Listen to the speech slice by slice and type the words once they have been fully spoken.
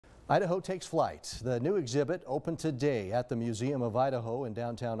Idaho Takes Flight. The new exhibit opened today at the Museum of Idaho in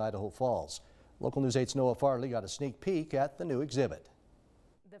downtown Idaho Falls. Local News 8's Noah Farley got a sneak peek at the new exhibit.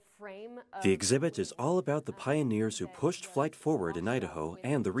 The exhibit is all about the pioneers who pushed flight forward in Idaho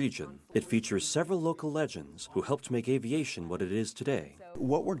and the region. It features several local legends who helped make aviation what it is today.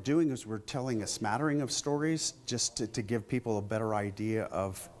 What we're doing is we're telling a smattering of stories just to give people a better idea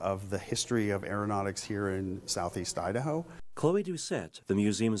of the history of aeronautics here in southeast Idaho. Chloe Doucette, the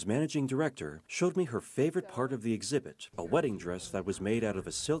museum's managing director, showed me her favorite part of the exhibit, a wedding dress that was made out of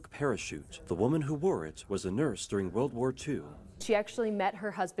a silk parachute. The woman who wore it was a nurse during World War II. She actually met her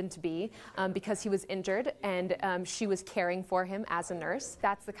husband-to-be because he was injured, and she was caring for him as a nurse.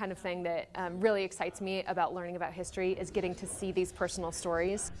 That's the kind of thing that really excites me about learning about history, is getting to see these personal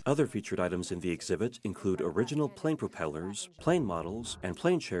stories. Other featured items in the exhibit include original plane propellers, plane models, and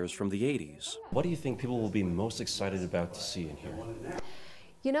plane chairs from the 80s. What do you think people will be most excited about to see in here?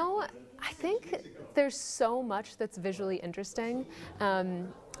 You know, I think there's so much that's visually interesting.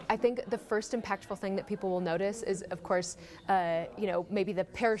 I think the first impactful thing that people will notice is, of course, maybe the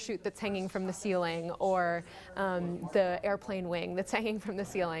parachute that's hanging from the ceiling, or the airplane wing that's hanging from the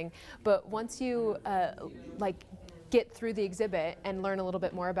ceiling. But once you get through the exhibit and learn a little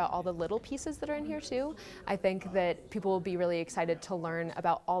bit more about all the little pieces that are in here too, I think that people will be really excited to learn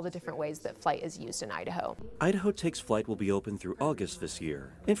about all the different ways that flight is used in Idaho. Idaho Takes Flight will be open through August this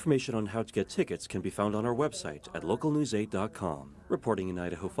year. Information on how to get tickets can be found on our website at localnews8.com. Reporting in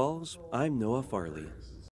Idaho Falls, I'm Noah Farley.